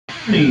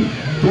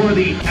For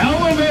the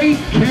Elevate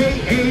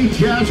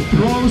KHS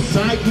Pro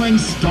Cycling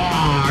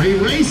Star. He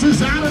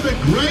races out of the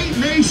great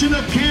nation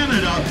of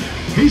Canada.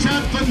 He's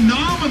had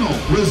phenomenal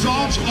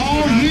results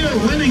all year,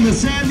 winning the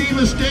San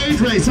Dimas stage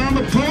race, on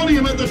the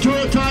podium at the Tour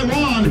of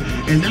Taiwan,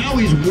 and now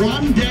he's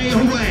 1 day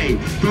away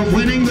from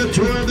winning the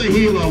Tour of the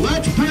Gila.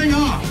 Let's bring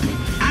up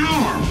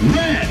our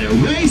red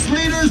race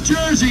leader's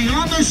jersey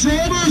on the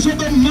shoulders of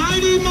the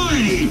mighty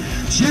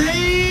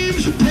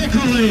James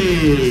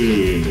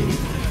Pickley.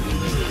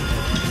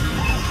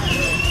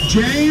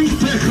 James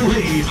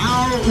Pickley,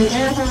 our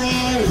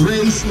overall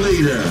race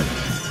leader.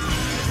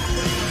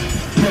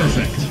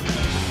 Perfect.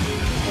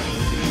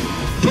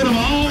 Put him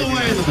all the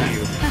way in the back.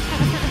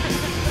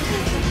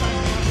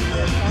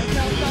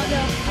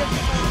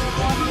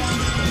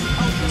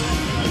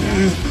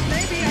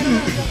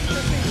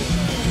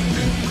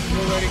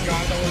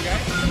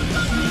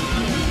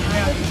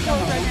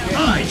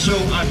 All right, so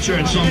I'm sure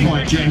at some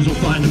point James will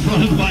find the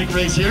front of the bike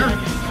race here.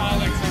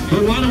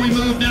 But why don't we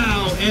move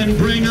now and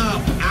bring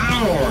up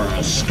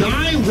our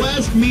Sky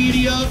West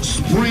Media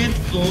Sprint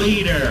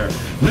leader.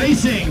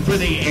 Racing for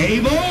the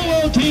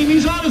Avolo team.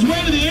 He's on his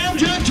way to the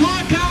Amgen Tour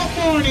of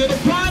California, the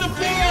pride of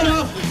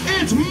Florida.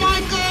 It's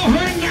Michael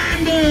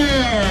Hernandez,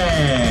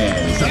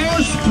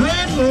 our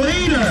sprint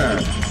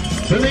leader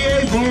for the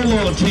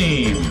Avolo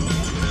team.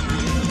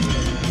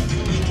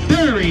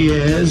 There he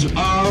is,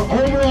 our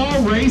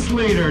overall race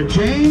leader,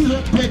 James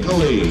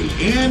Pickley,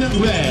 in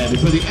red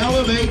for the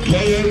Elevate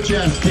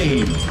KHS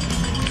team.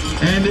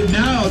 And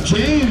now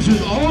James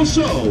is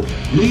also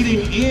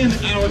leading in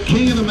our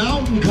King of the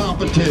Mountain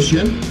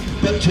competition.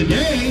 But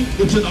today,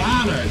 it's an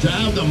honor to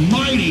have the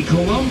mighty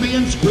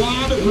Colombian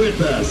squad with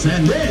us.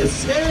 And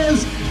this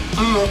is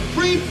our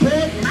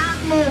Freeport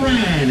Mountain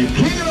Moran,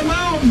 King of the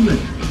Mountain.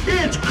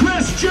 It's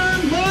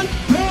Christian Montoya!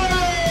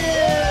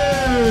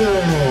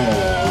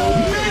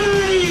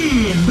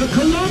 The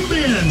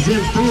Colombians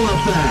in full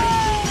effect.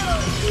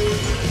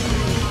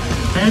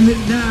 And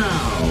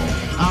now,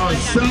 our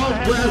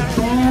Southwest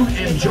Bone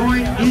and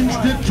Joint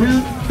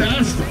Institute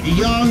Best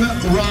Young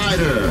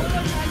Rider.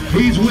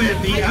 He's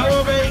with the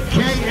Elevate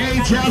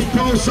KHS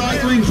Pro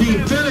Cycling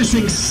Team,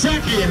 finishing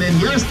second in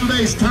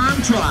yesterday's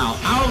time trial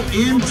out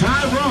in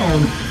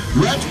Tyrone.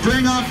 Let's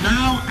bring up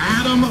now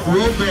Adam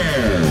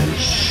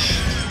Roberge.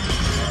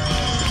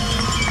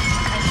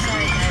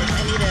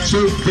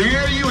 So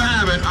there you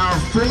have it, our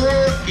 4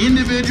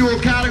 individual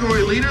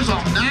category leaders.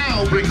 I'll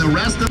now bring the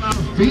rest of our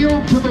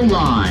field to the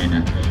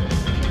line.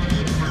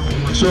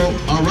 So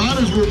our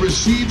riders will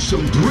receive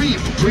some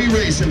brief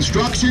pre-race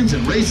instructions,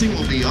 and racing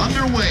will be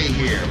underway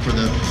here for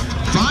the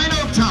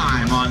final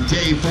time on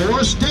day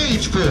 4,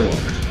 stage 4,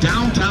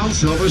 downtown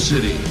Silver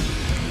City.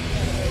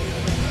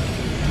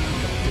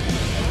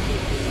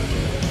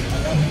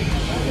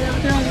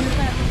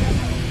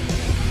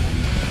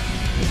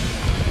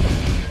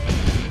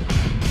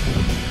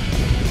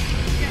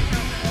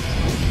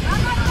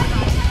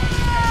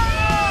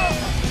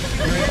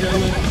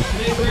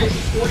 Today's race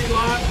is 40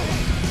 laps.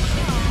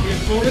 We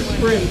have bonus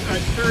sprints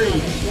at 30,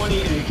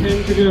 20, and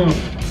 10 to go.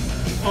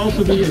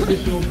 Also be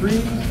additional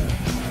greens.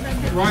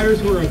 Riders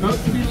who are about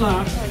to be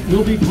lapped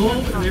will be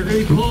pulled, and they're going to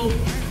be pulled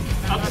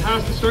up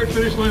past the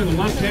start-finish line on the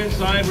left-hand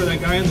side where that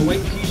guy in the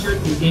white t-shirt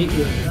and the gate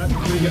is. That's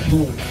where you get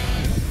pulled.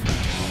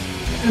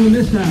 And the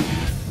mishap.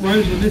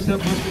 Riders with mishap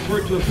must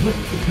report to a clip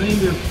to claim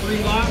their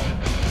free lap.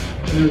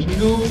 And there's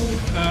no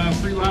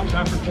free laps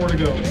after 4 to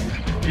go.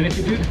 And if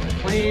you do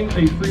claim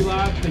a free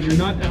lap, then you're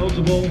not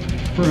eligible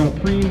for a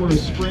preem or a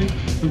sprint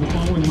for the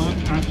following lap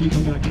after you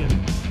come back in.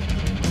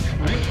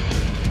 All right?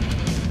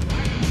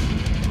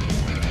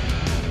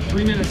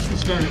 3 minutes to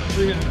start.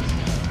 3 minutes.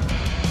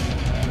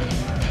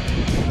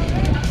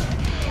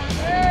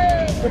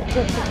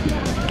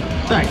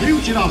 Thank you.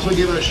 We should also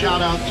give a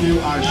shout out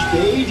to our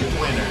stage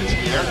winners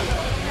here.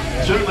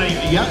 Certainly,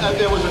 yeah,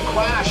 there was a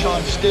crash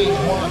on stage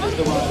 1 as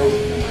the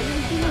riders.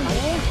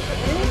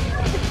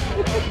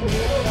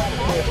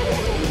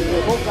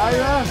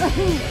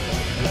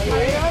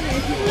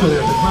 So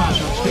there's a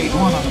crash on stage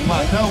 1 on the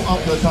plateau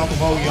up to the top of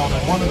Oyon,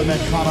 and one of the men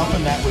caught up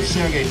in that was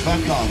Sergei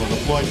Svetkov of the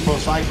Floyd's Pro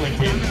Cycling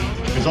Team.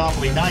 It was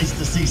awfully nice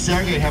to see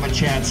Sergei have a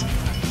chance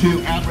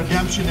to add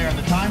redemption there in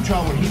the time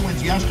trial where he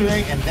wins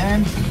yesterday. And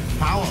then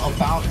how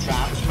about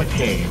Travis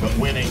McCabe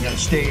winning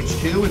stage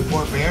 2 in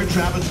Fort Bear?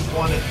 Travis has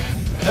won it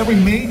every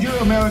major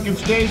American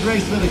stage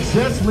race that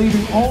exists,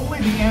 leaving only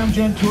the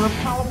Amgen Tour of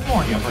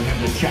California for him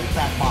to check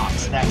that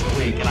box next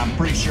week, and I'm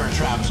pretty sure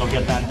Travis will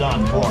get that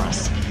done for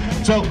us.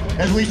 So,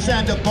 as we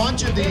send a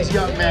bunch of these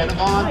young men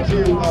on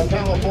to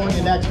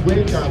California next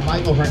week,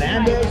 Michael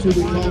Hernandez, who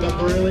we called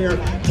up earlier,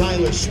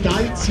 Tyler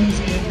Stites, who's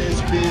in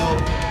this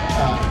field,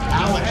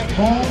 Alex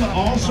Cohn,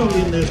 also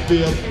in this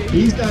field.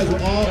 These guys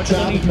are all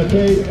Travis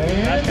McCabe,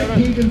 and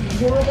Keegan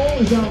Squirrel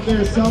is out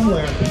there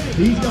somewhere.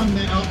 These young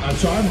men, I'm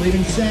sorry, I'm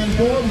leaving Sam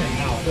Gorman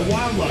out, the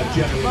wildlife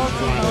generation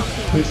rider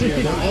this year.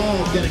 They're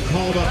all getting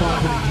called up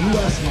onto the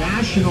U.S.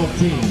 national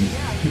team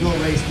to go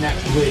race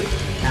next week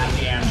at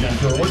the Amgen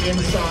Tour. We're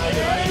inside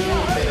 2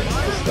 minutes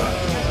to start.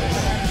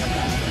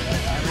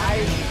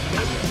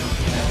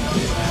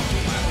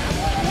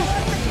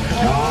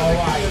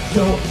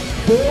 So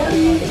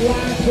 40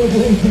 laps of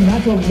racing,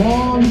 that's a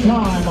long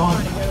time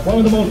on one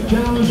of the most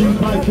challenging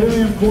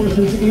criterium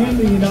courses in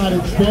the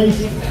United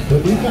States.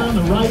 But we found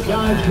the right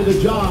guys for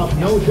the job,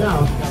 no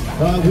doubt.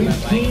 We've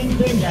seen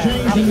things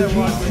change in the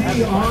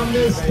GC on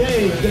this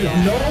stage.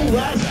 There's no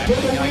rest for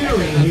the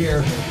weary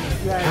here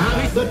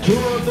at the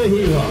Tour of the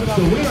Gila.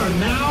 So we are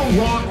now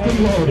locked and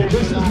loaded.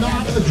 This is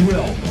not a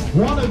drill.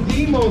 One of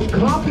the most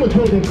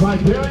complicated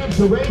criteriums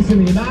to race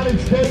in the United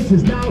States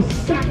is now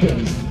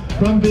seconds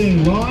from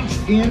being launched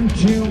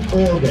into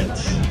orbit.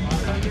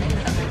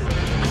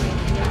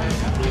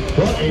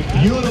 What a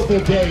beautiful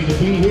day to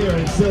be here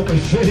in Silver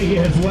City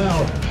as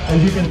well.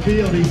 As you can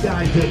feel, these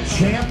guys are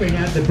champing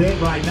at the bit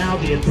right now.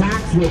 The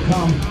attacks will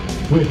come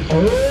with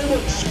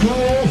old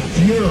school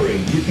fury.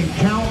 You can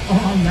count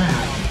on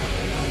that.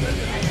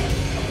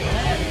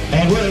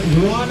 And we're at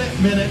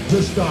 1 minute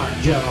to start,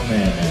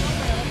 gentlemen.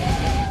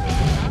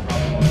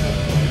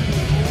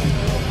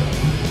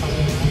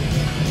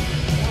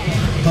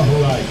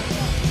 All right.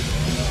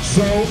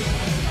 So,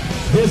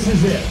 this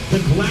is it. The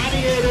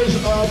gladiators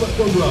of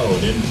the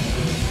road. And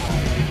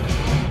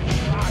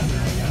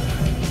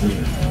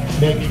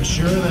making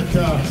sure that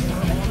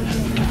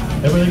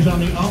everything's on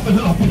the up and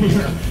up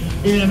here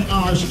in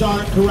our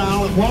start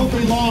corral. It won't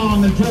be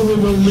long until we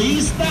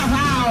release the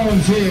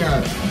hounds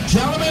here.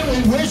 Gentlemen,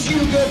 we wish you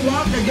good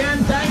luck.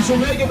 Again, thanks for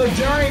making the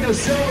journey to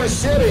Silver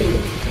City,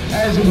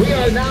 as we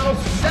are now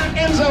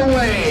seconds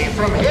away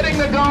from hitting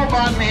the go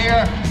button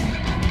here.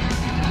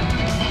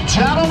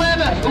 Gentlemen,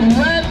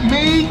 let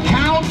me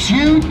count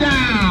you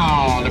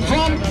down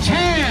from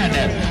 10,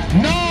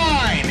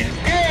 9,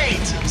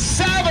 8,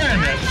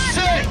 7,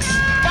 6,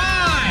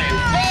 5,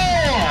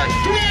 4,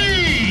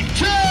 3,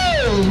 2,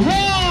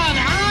 1.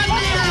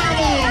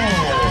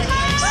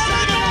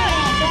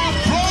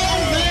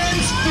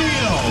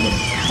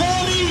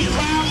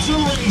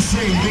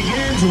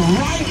 Begins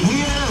right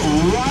here,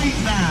 right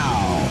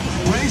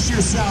now. Brace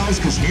yourselves,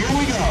 because here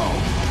we go.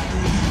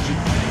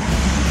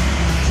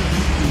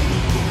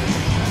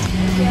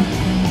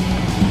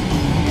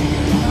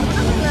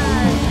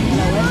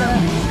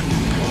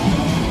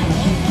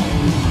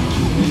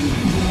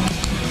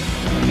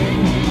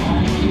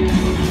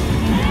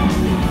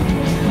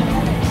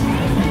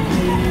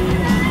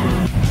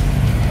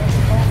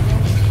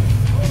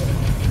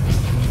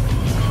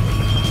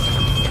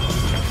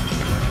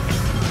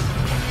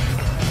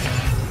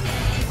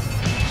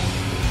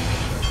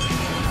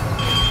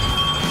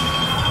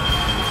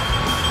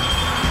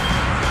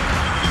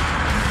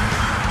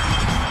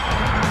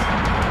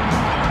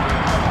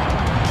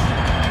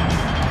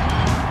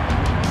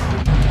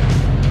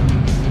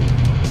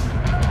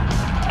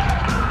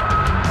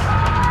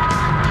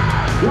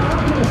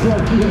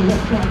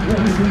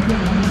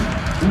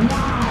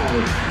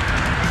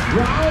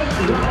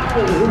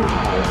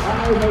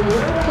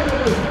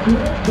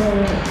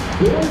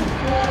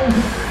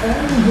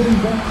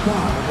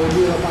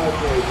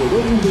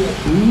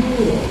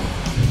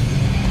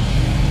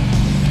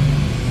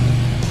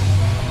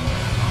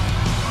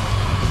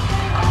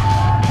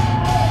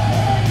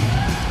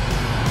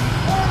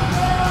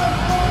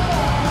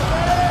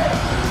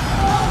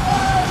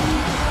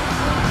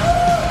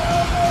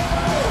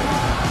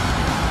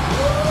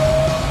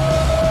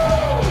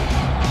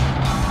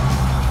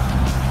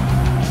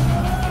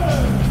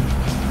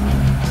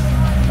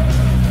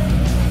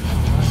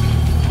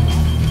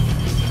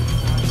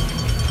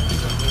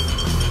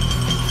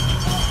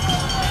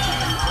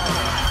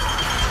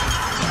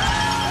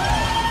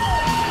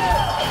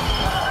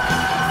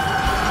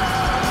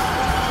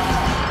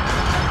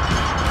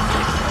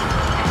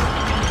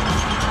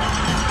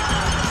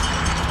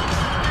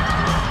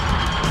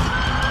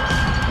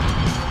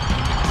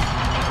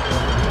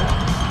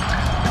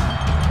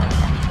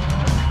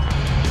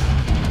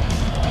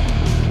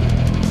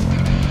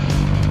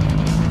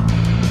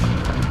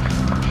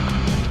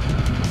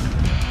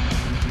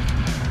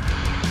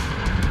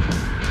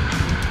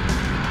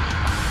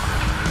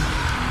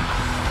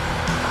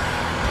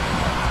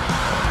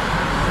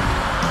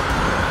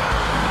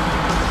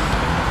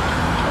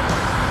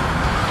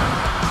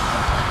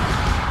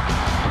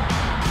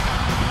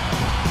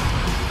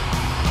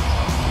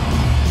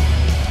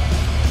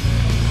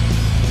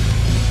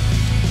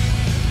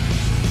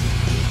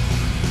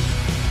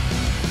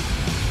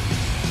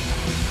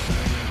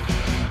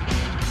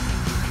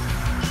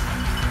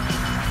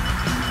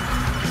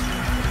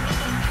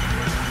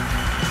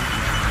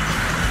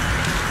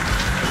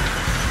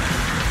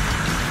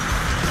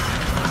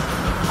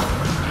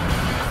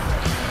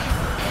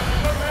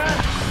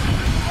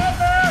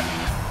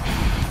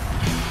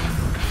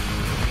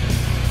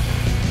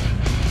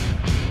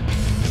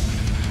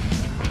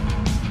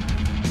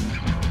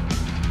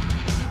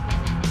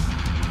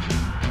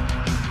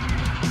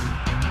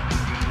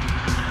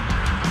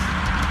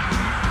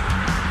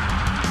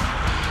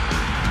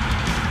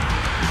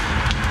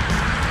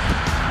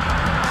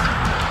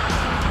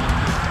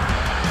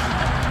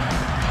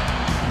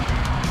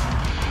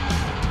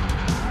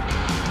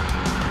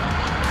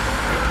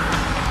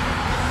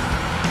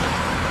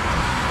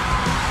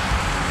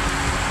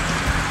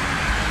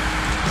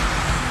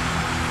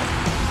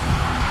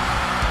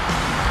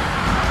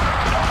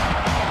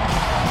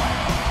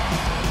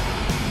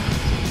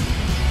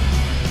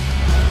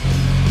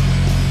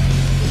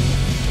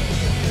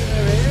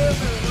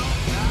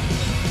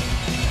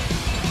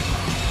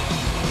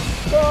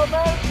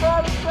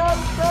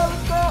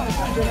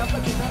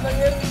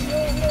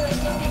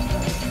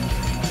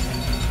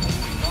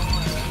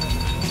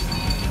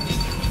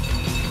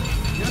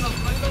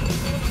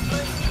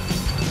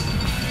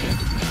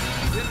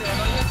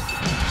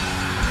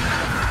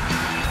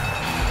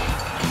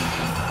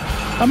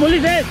 Vamos,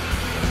 Ulises.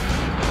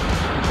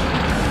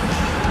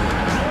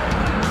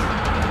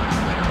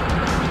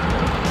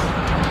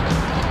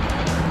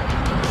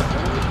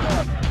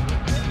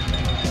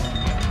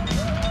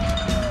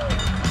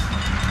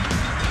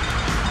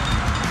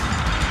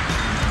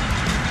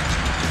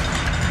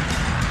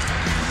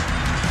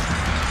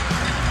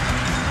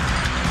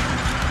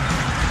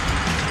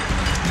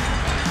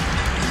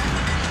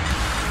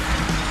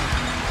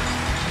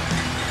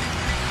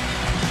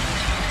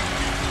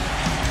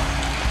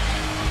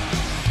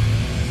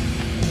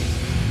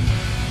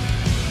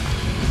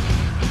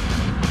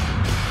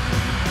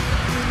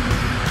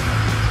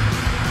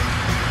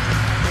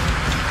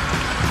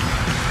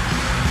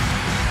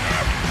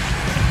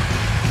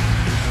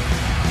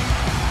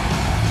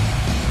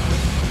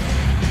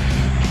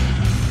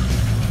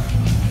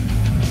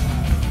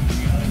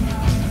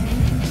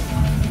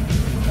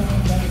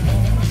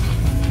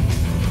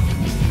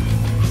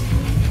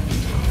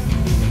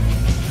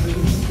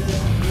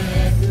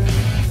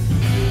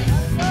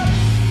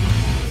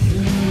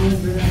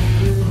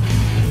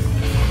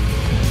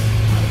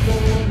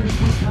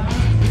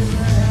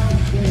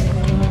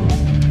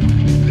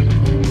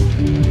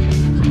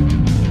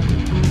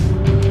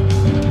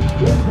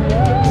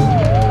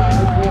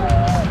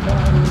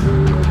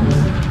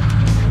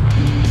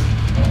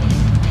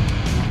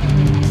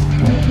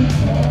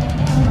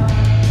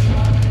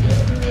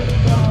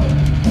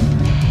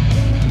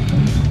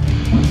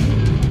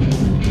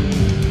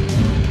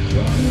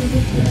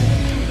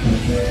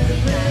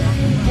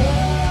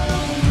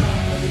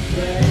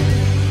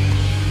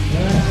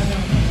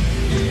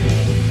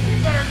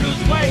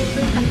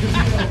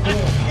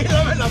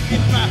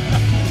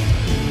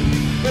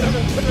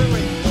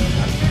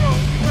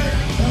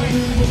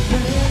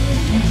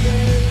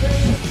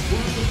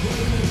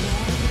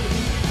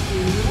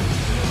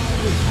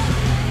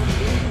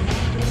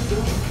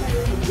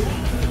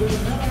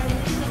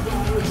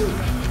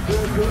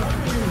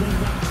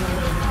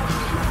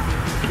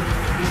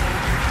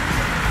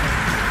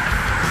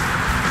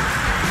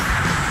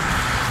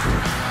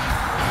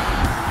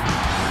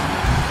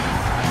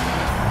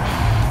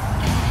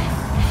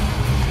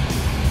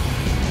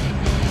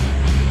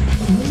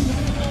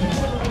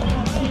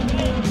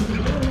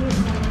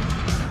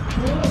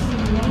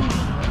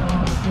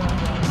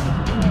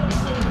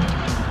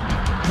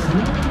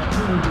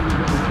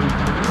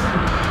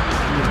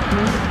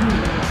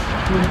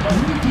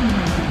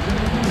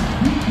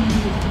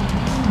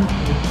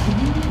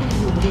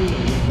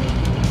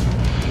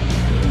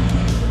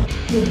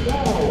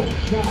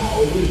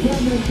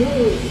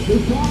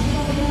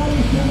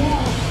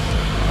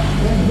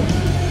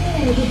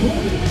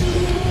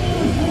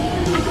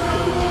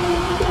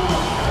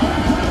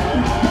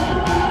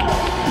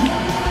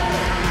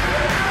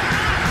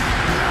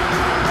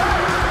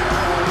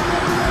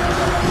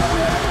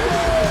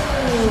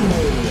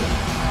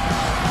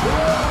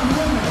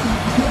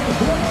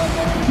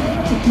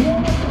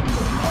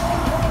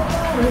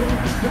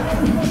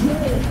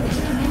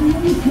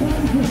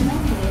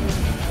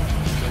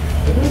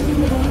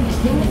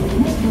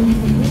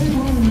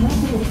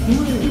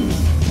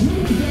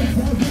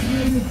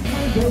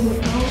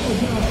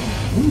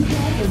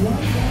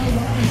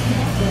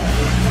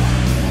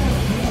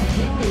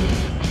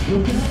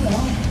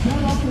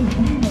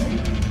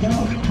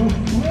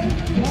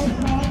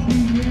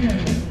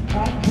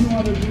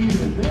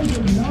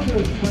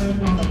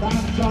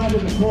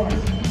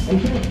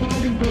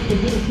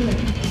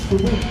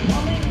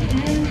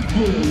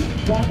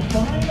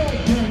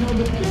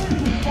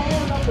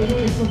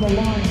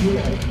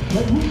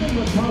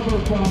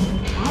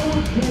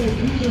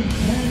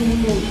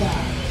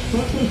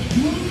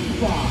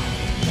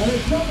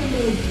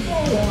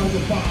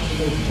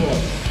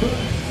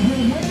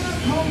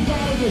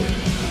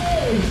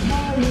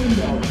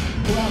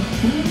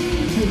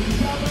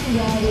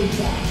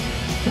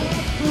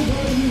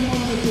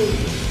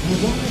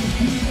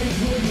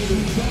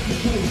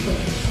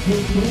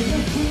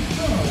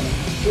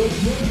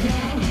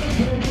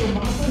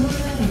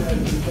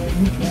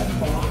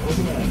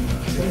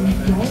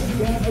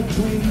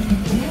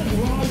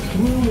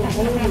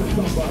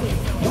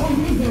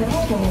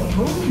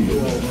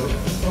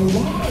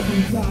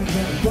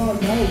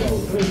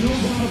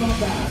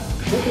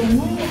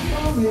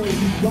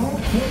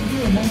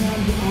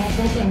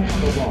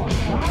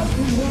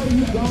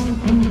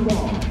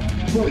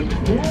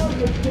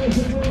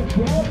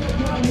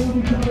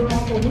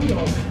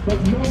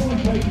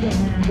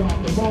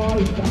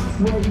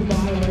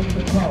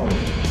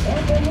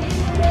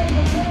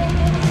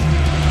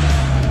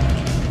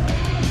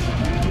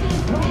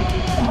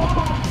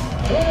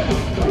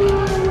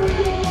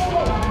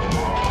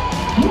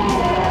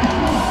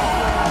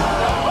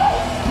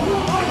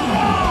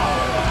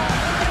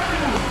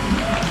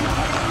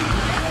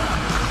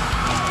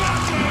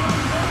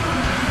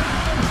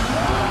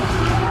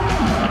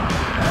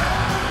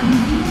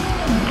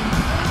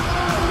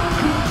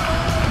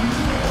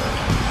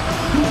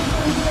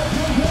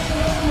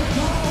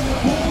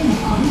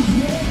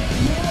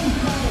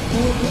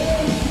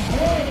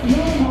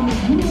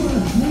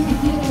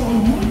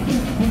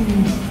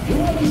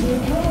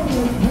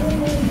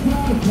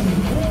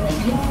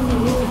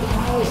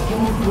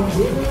 Well,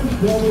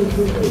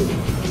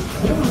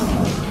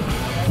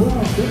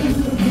 this is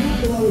an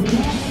example I was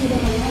talking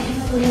about right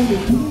now when the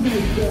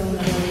teammates down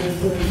there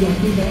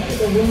jumping back at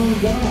the wrong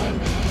guy.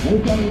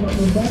 They're talking about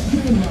the back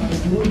end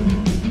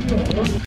line.